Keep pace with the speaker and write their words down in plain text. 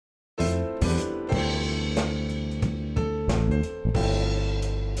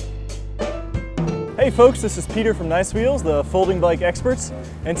Hey folks, this is Peter from Nice Wheels, the folding bike experts,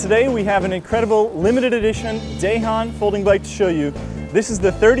 and today we have an incredible limited edition Dahon folding bike to show you. This is the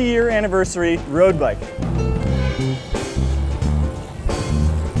 30-year anniversary road bike.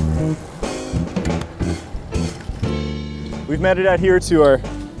 We've made it out here to our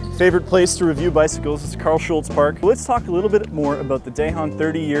favorite place to review bicycles. It's Carl Schultz Park. Let's talk a little bit more about the Dahon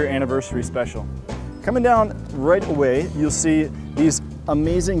 30-year anniversary special. Coming down right away, you'll see these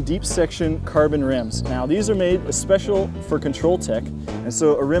amazing deep section carbon rims. Now these are made special for control tech, and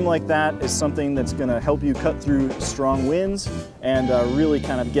so a rim like that is something that's going to help you cut through strong winds and really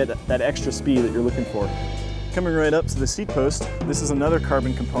kind of get that extra speed that you're looking for. Coming right up to the seat post, this is another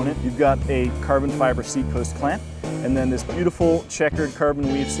carbon component. You've got a carbon fiber seat post clamp, and then this beautiful checkered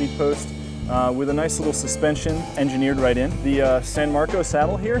carbon weave seat post with a nice little suspension engineered right in. The San Marco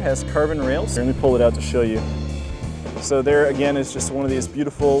saddle here has carbon rails. Let me pull it out to show you. So there again is just one of these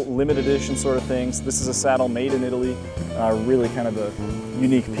beautiful limited edition sort of things. This is a saddle made in Italy, really kind of a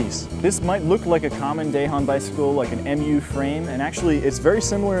unique piece. This might look like a common Dahon bicycle, like an MU frame, and actually it's very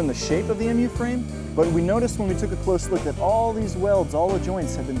similar in the shape of the MU frame, but we noticed when we took a close look that all these welds, all the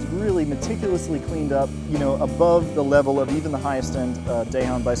joints have been really meticulously cleaned up, you know, above the level of even the highest end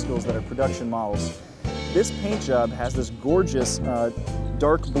Dahon bicycles that are production models. This paint job has this gorgeous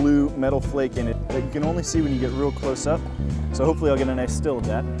dark blue metal flake in it that you can only see when you get real close up. So hopefully I'll get a nice still of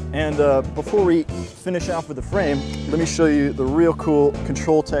that. And before we finish off with the frame, let me show you the real cool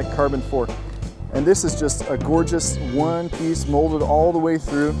Control Tech carbon fork. And this is just a gorgeous one piece molded all the way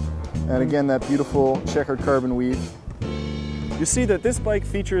through. And again, that beautiful checkered carbon weave. You see that this bike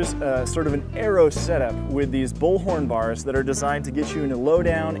features sort of an aero setup with these bullhorn bars that are designed to get you in a low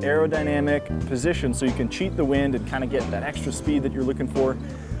down aerodynamic position so you can cheat the wind and kind of get that extra speed that you're looking for.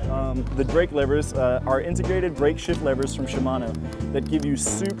 The brake levers are integrated brake shift levers from Shimano that give you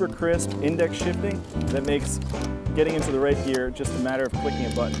super crisp index shifting that makes getting into the right gear just a matter of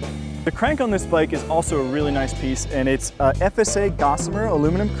clicking a button. The crank on this bike is also a really nice piece, and it's a FSA Gossamer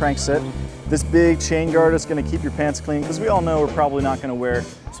aluminum crankset. This big chain guard is going to keep your pants clean because we all know we're probably not going to wear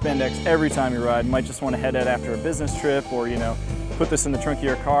spandex every time you ride. You might just want to head out after a business trip, or, you know, put this in the trunk of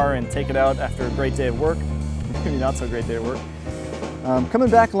your car and take it out after a great day of work. Maybe not so great day of work. Coming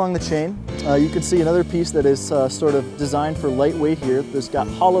back along the chain, you can see another piece that is sort of designed for lightweight here. There's got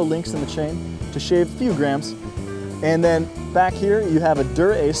hollow links in the chain to shave a few grams. And then back here you have a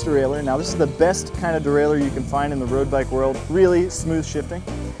Dura-Ace derailleur. Now this is the best kind of derailleur you can find in the road bike world. Really smooth shifting.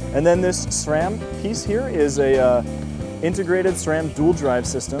 And then this SRAM piece here is a integrated SRAM dual drive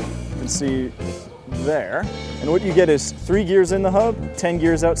system. You can see there. And what you get is 3 gears in the hub, 10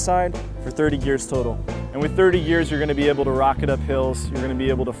 gears outside for 30 gears total. And with 30 gears, you're going to be able to rocket up hills. You're going to be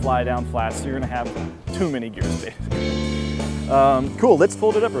able to fly down flats. So you're going to have too many gears, basically. Cool, let's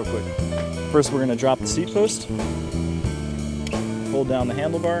fold it up real quick. First, we're going to drop the seat post, hold down the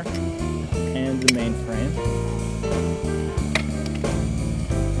handlebar and the main frame.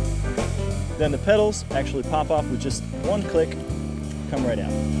 Then the pedals actually pop off with just one click, come right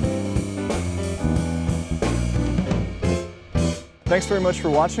out. Thanks very much for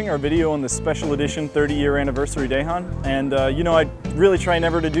watching our video on the special edition 30-year anniversary Dahon. And you know, I really try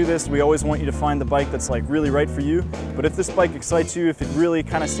never to do this. We always want you to find the bike that's like really right for you. But if this bike excites you, if it really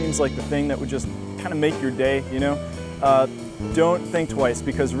kind of seems like the thing that would just kind of make your day, you know, don't think twice,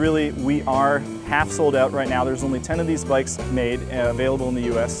 because really we are half sold out right now. There's only 10 of these bikes made available in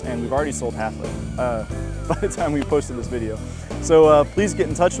the US, and we've already sold half of them by the time we posted this video. So please get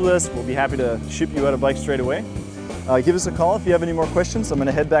in touch with us. We'll be happy to ship you out a bike straight away. Give us a call if you have any more questions. I'm going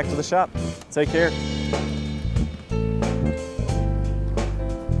to head back to the shop. Take care.